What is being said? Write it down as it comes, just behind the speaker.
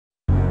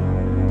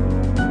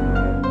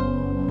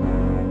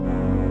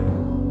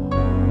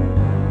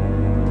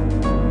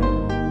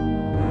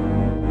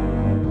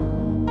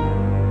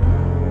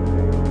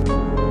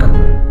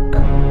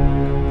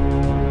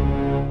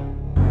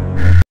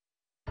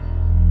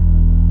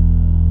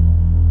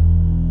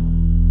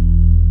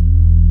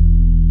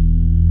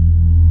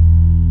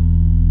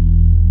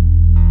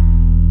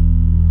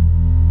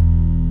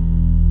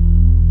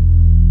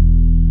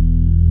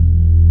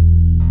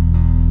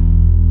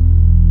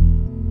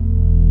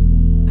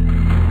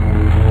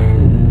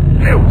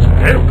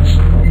Hells!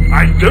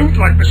 I don't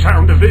like the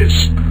sound of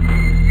this!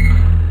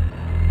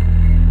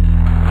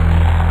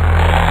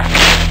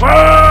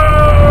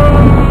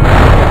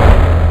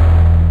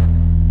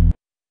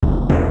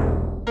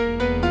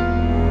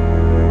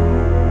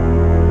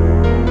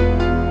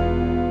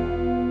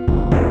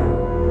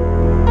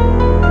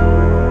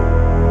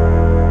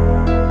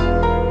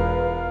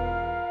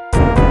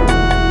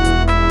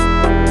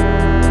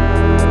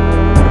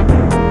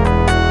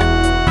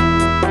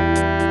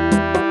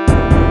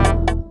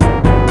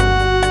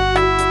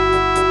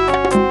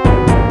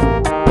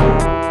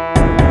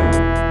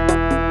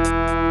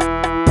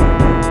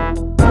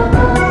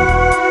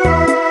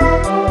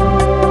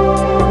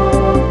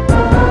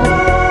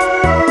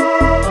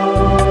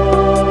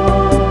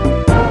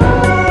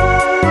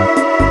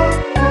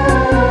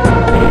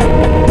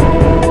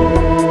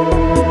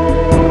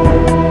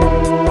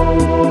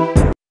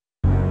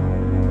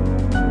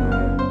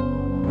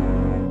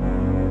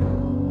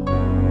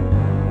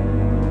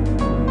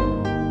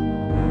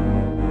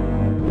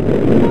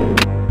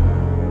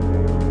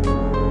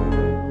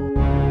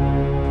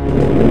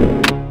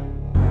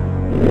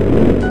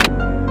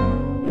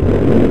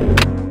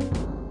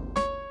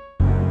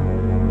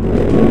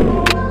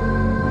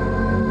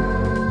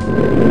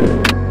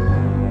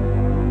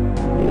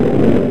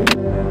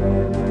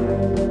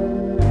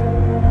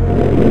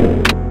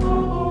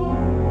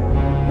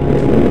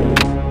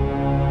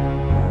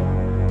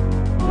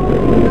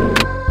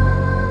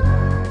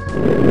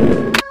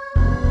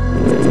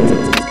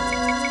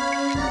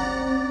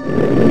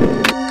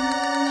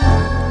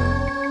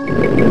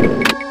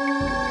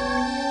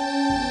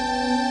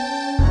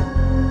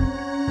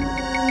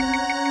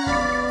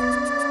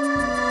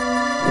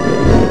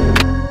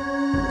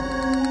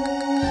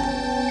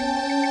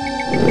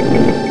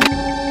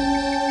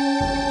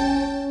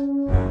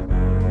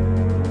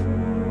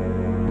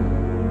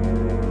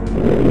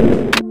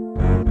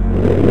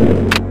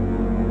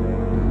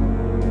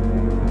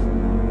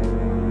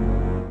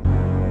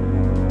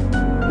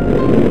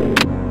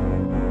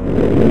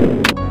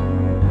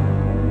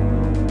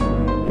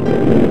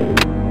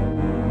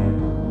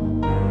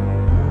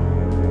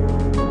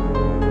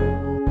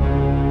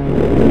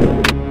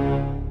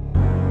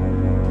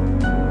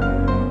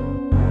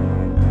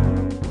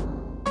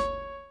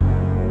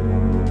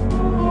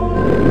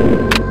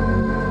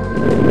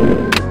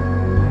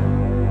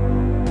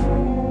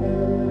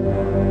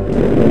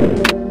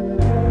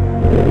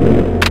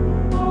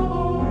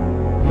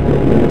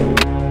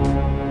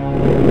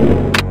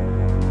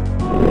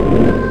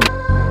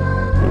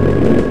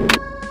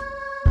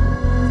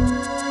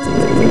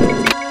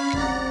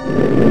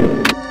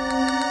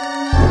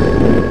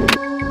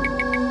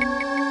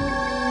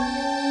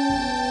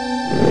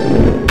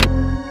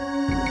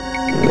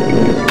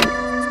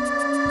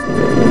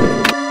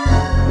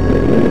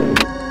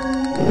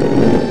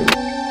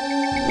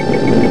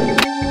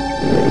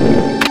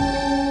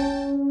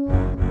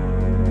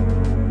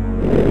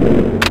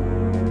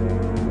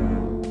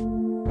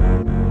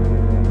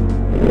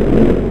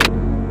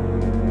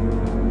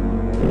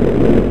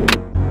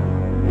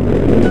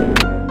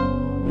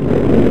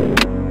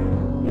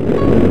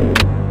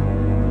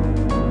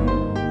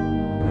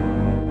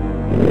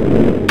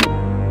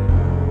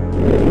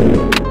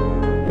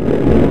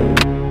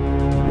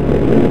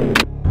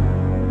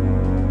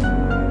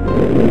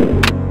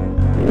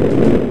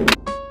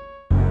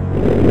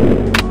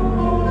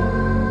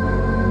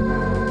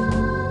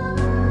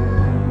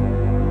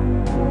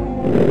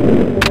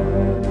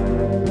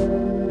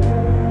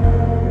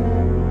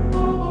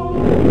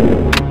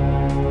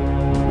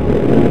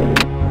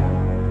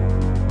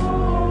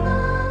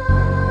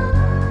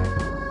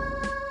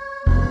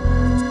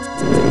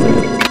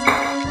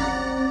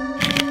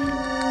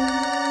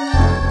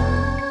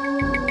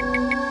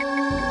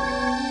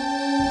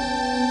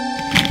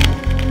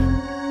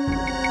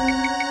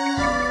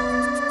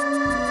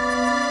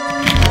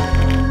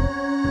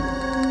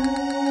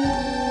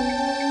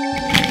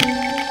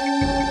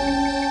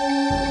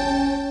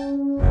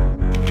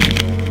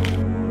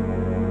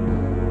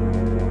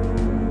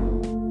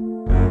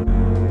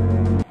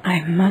 I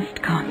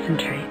must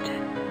concentrate.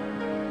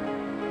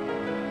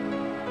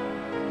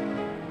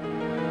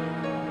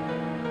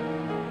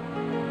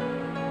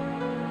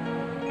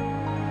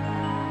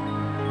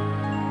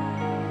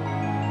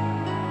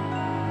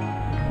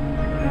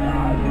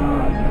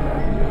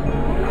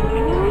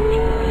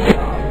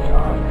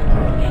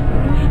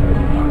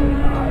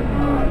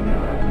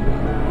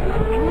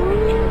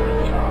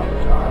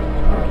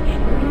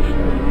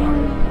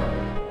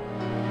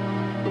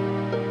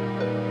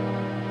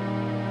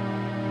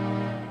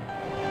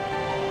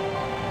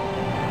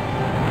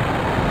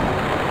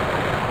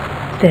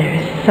 There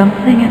is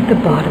something at the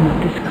bottom of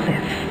this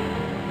cliff.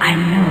 I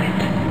know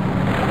it.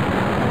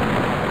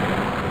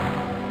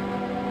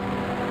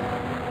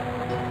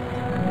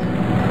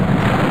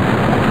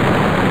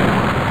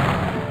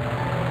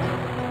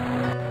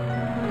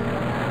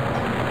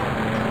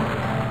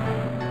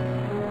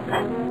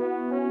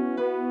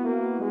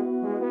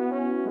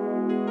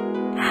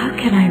 How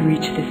can I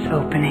reach this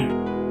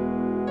opening?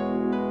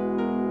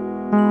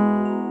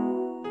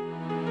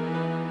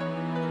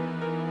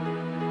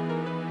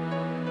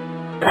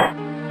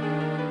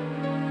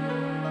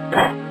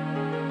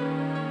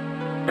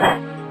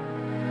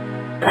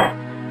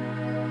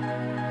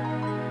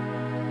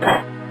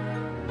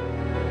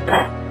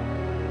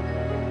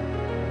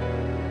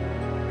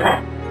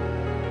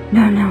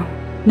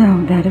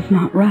 No, that is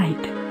not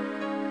right.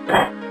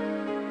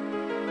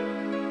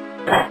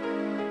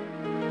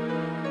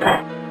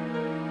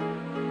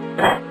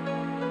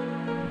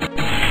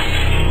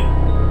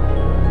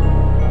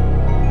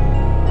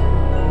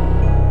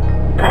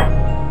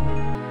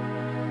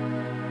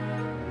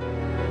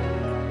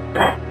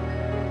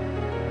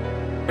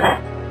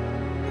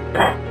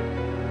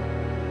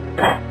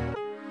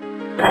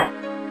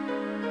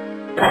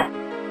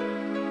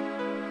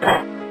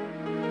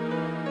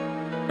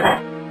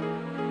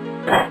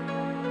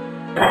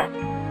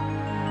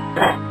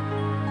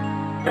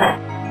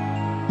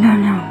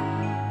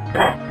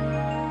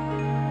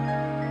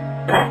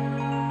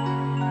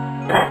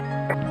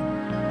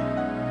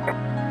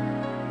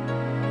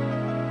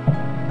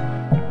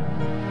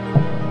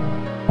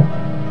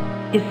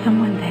 Is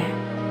someone there?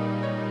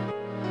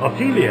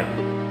 Ophelia!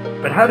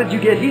 But how did you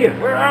get here?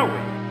 Where are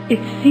we?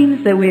 It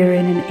seems that we are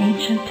in an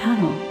ancient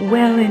tunnel,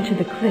 well into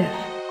the cliff.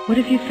 What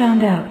have you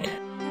found out?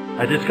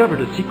 I discovered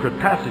a secret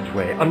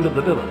passageway under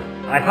the villa.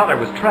 I thought I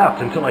was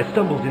trapped until I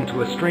stumbled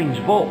into a strange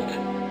vault.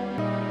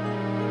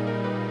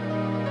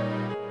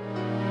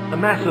 A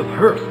massive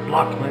hearse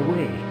blocked my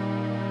way.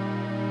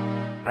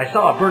 I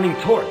saw a burning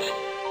torch.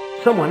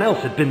 Someone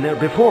else had been there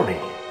before me.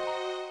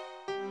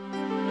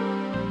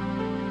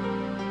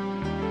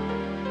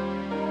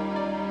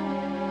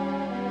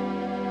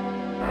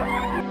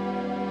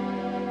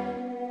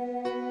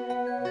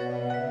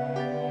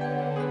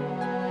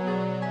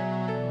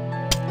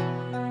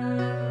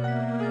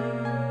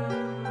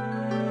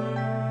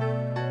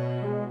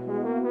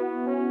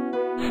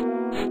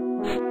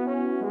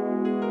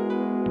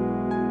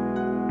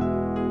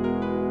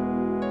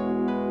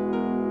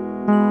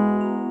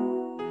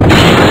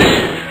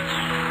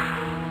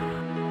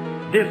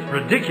 This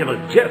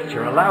ridiculous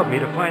gesture allowed me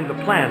to find the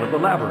plan of the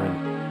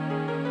labyrinth.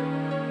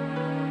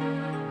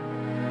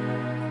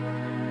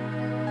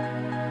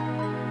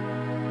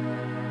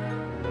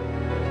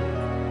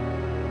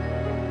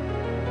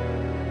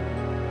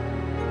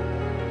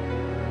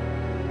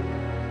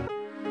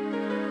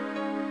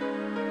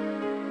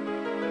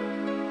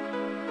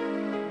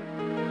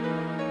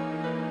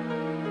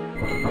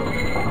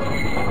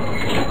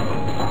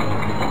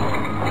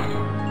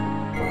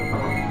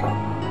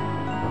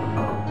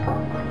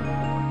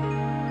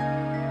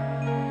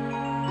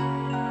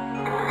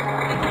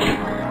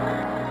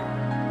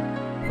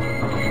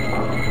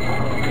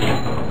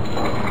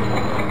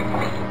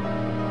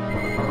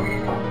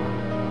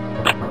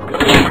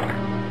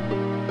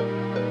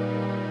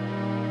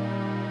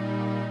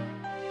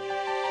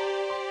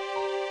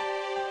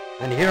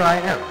 And here I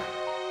am.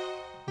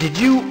 Did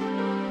you...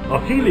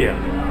 Ophelia!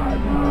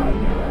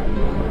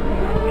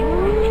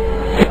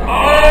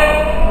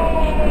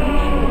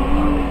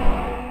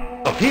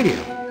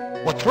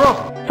 Ophelia, what's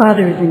wrong?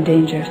 Father is in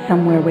danger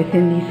somewhere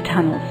within these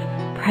tunnels.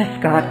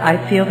 Prescott,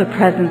 I feel the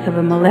presence of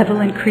a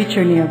malevolent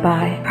creature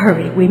nearby.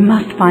 Hurry, we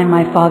must find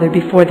my father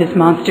before this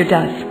monster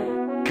does.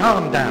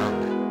 Calm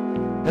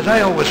down. As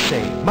I always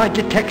say, my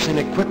detection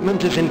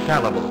equipment is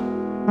infallible.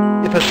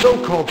 If a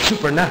so-called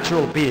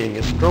supernatural being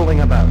is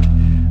strolling about,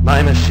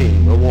 my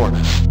machine will warn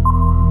us.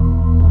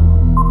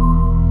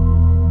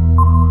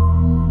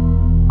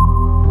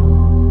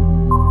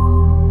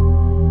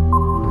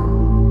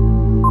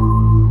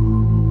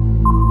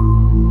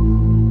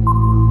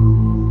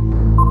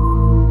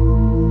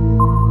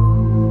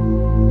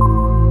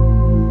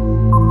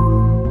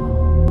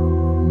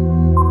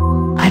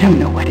 I don't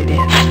know what it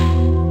is,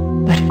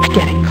 but it's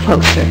getting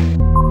closer.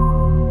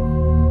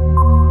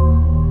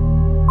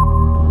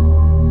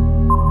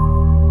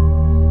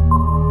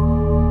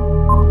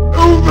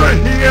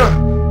 Here!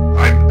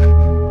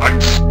 I'm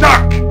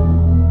stuck!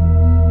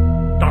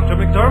 Dr.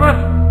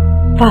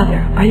 MacDermoth? Father,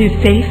 are you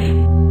safe?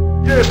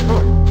 Yes,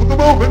 for the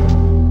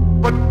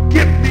moment. But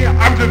get me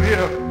out of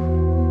here!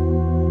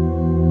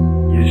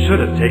 You should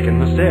have taken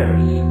the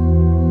stairs.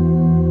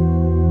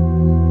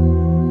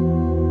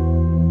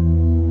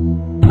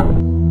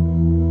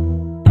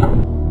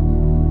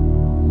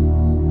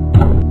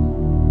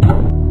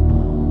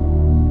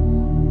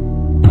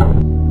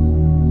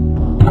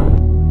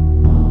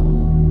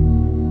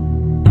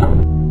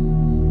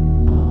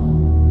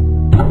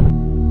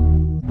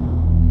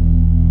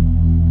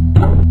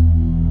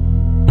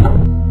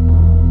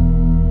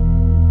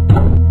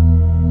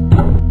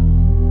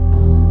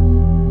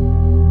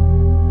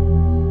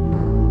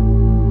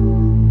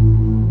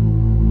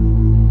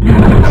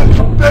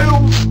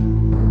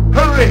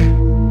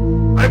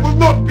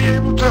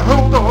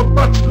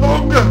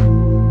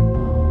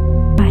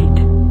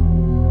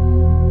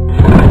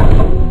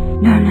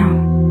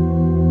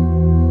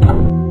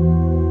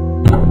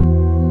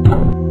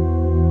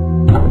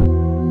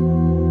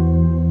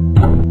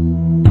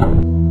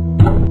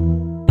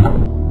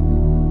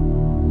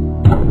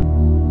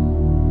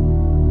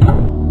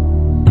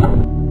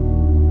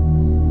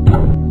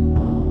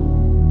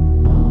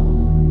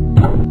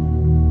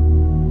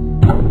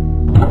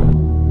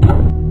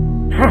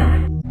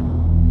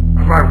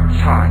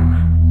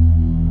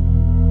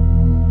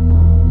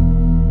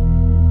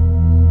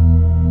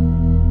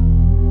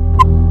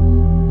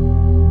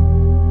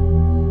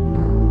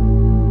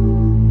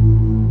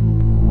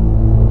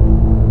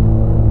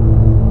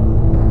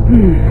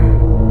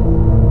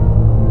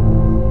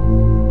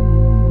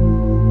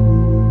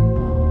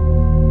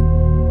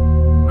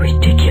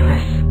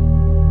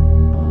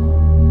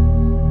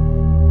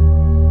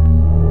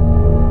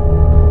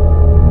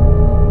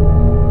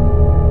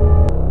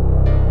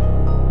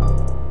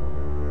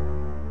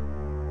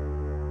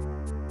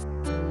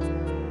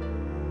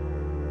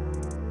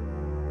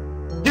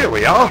 Here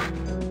we are.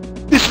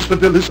 This is the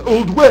villa's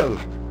old well.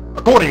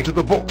 According to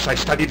the books I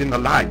studied in the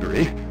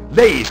library,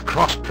 lays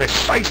cross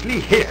precisely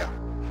here.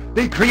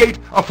 They create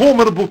a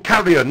formidable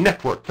carrier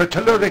network for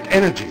telluric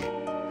energy.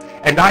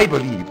 And I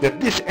believe that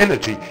this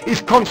energy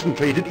is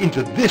concentrated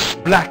into this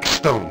black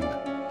stone.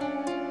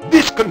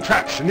 This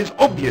contraption is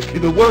obviously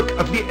the work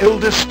of the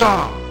Elder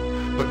Star.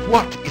 But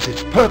what is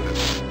its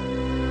purpose?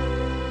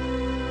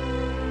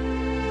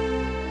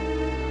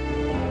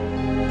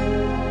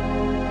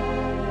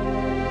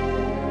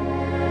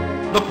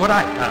 Look what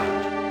I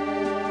found.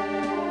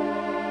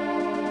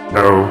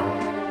 No,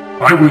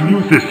 I will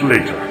use this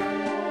later.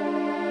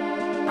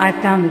 I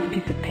found this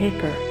piece of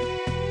paper.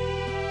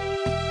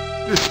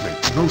 This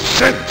makes no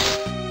sense.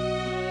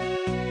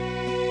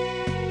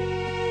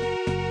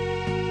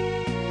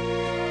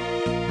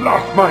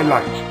 Blast my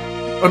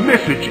light! A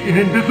message in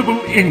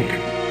invisible ink!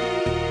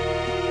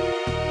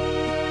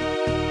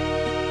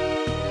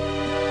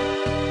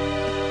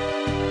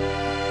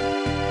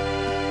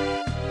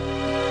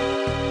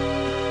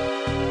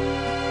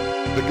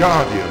 The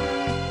Guardian.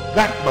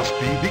 That must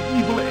be the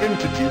evil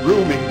entity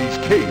roaming these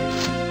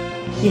caves.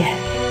 Yes,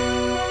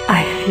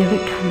 I feel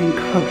it coming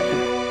closer.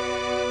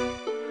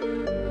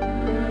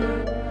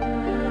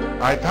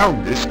 I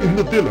found this in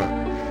the villa.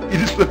 It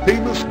is the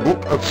famous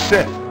Book of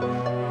Seth.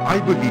 I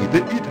believe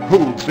that it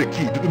holds the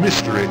key to the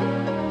mystery.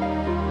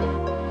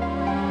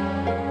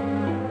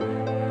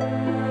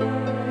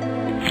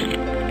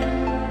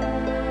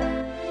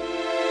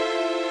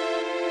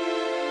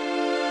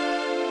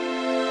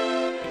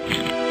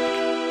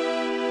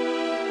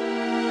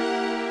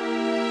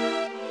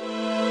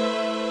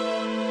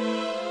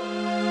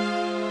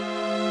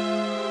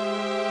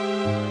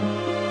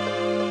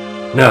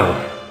 No,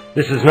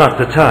 this is not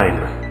the time.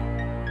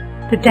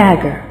 The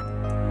dagger.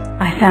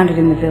 I found it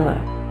in the villa.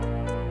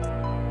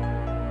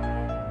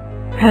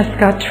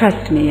 Prescott,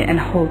 trust me and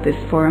hold this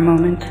for a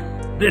moment.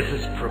 This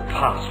is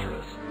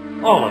preposterous.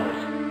 All of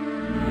it.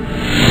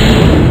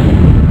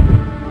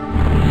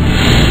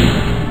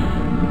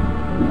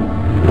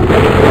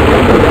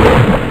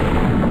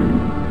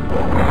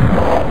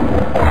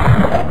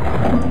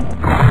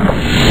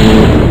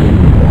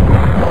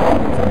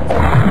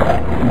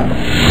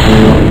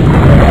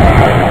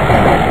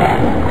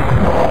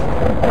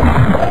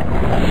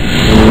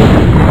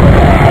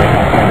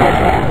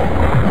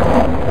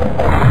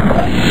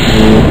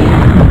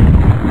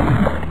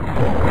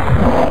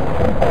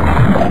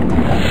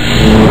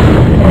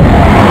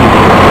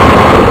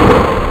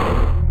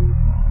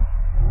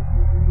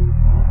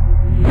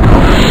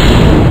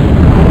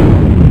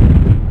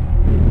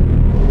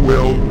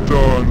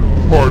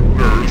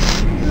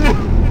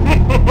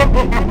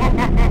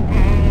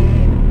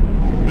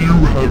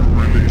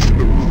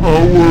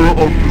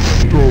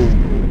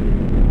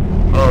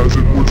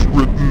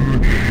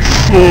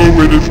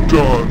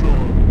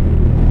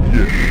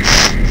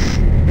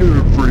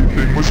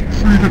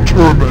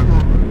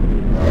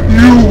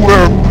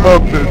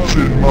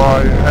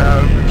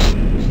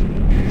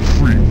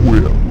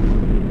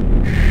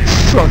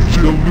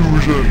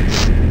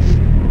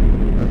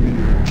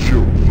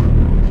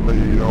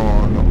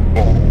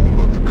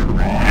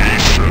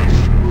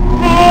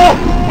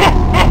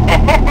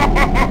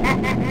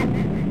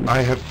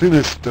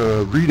 Finished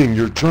reading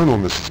your journal,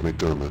 Mrs.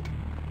 MacDermoth.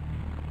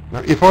 Now,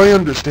 if I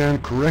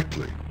understand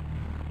correctly,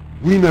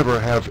 we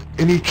never have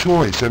any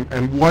choice,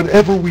 and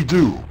whatever we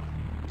do,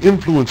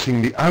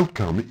 influencing the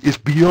outcome is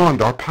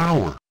beyond our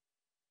power.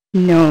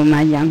 No,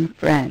 my young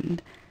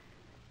friend.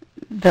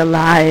 The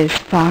lie is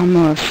far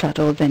more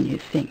subtle than you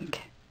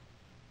think.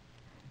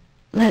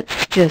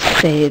 Let's just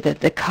say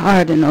that the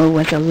Cardinal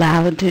was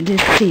allowed to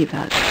deceive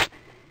us.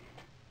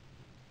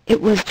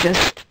 It was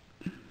just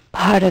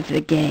part of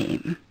the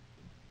game,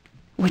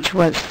 which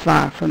was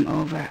far from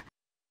over.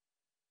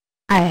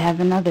 I have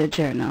another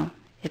journal,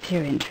 if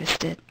you're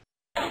interested.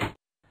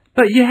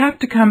 But you have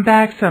to come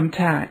back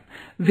sometime.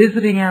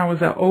 Visiting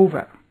hours are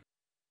over.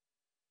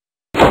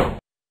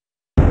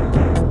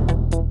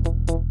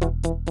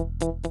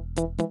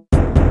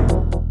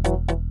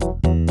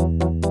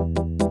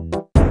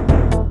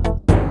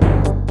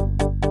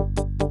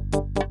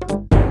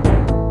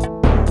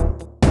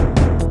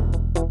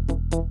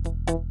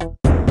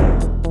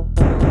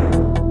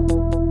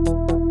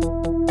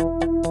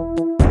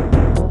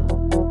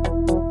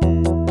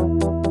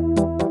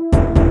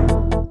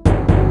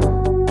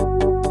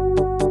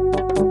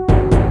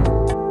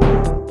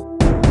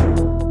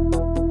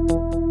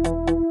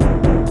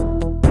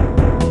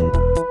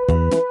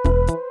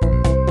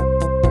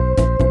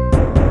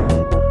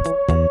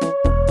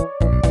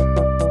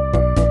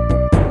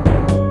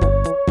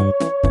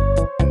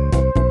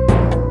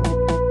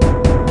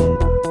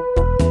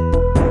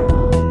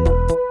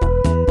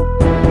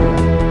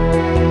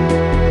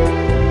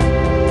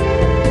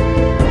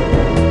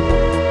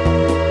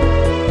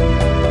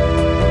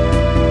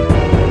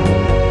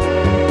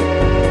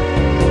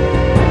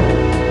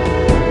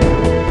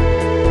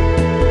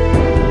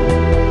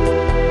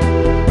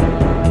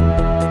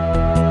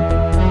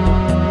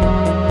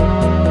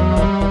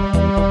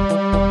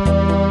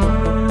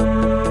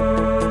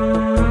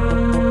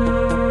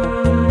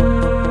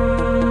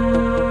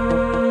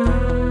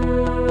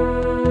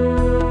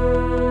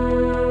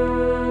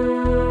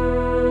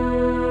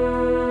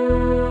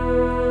 you.